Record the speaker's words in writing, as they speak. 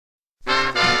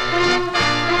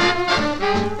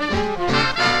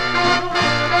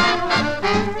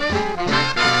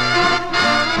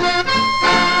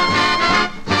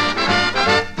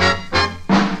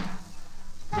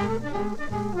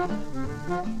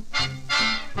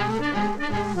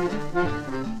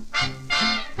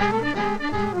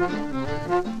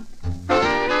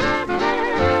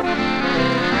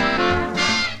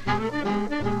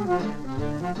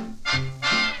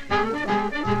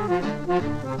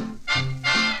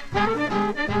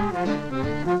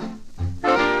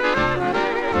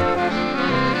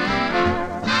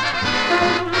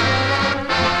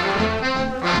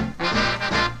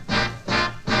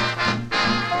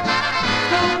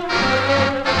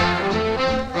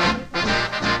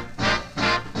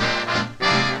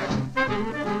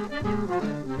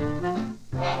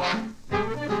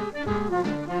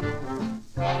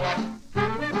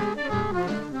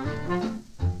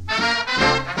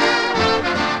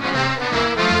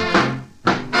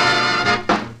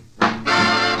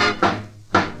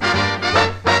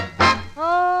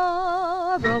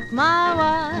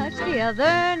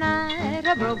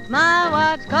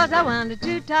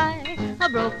I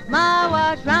broke my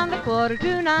watch round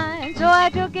 8:45, so I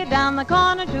took it down the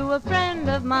corner to a friend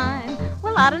of mine.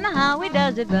 Well, I don't know how he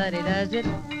does it, but he does it.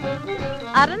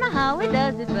 I don't know how he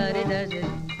does it, but he does it.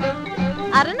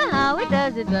 I don't know how he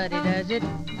does it, but he does it.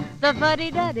 The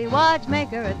Fuddy Duddy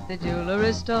Watchmaker at the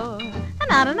jewelry store.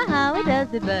 And I don't know how he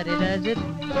does it, but he does it.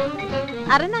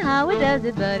 I don't know how he does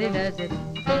it, but he does it.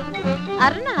 I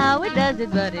don't know how he does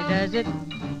it, but he does it.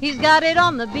 He's got it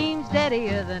on the beam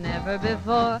steadier than ever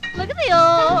before. Look at the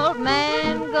old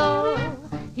man go.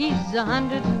 He's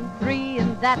 103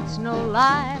 and that's no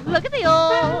lie. Look at the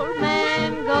old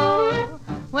man go.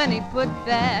 When he put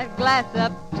that glass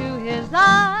up to his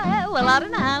eye. Well, I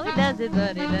don't know how he does it,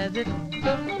 but he does it.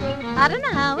 I don't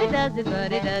know how he does it,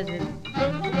 but he does it.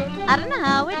 I don't know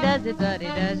how he does it, but he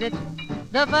does it.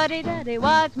 The Fuddy Duddy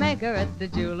Watchmaker at the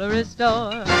jewelry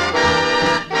store.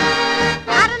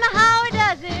 I don't know how he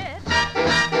does it.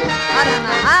 I don't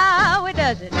know how he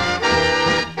does it.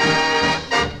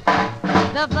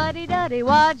 The Fuddy Duddy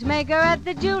Watchmaker at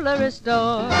the jewelry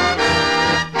store.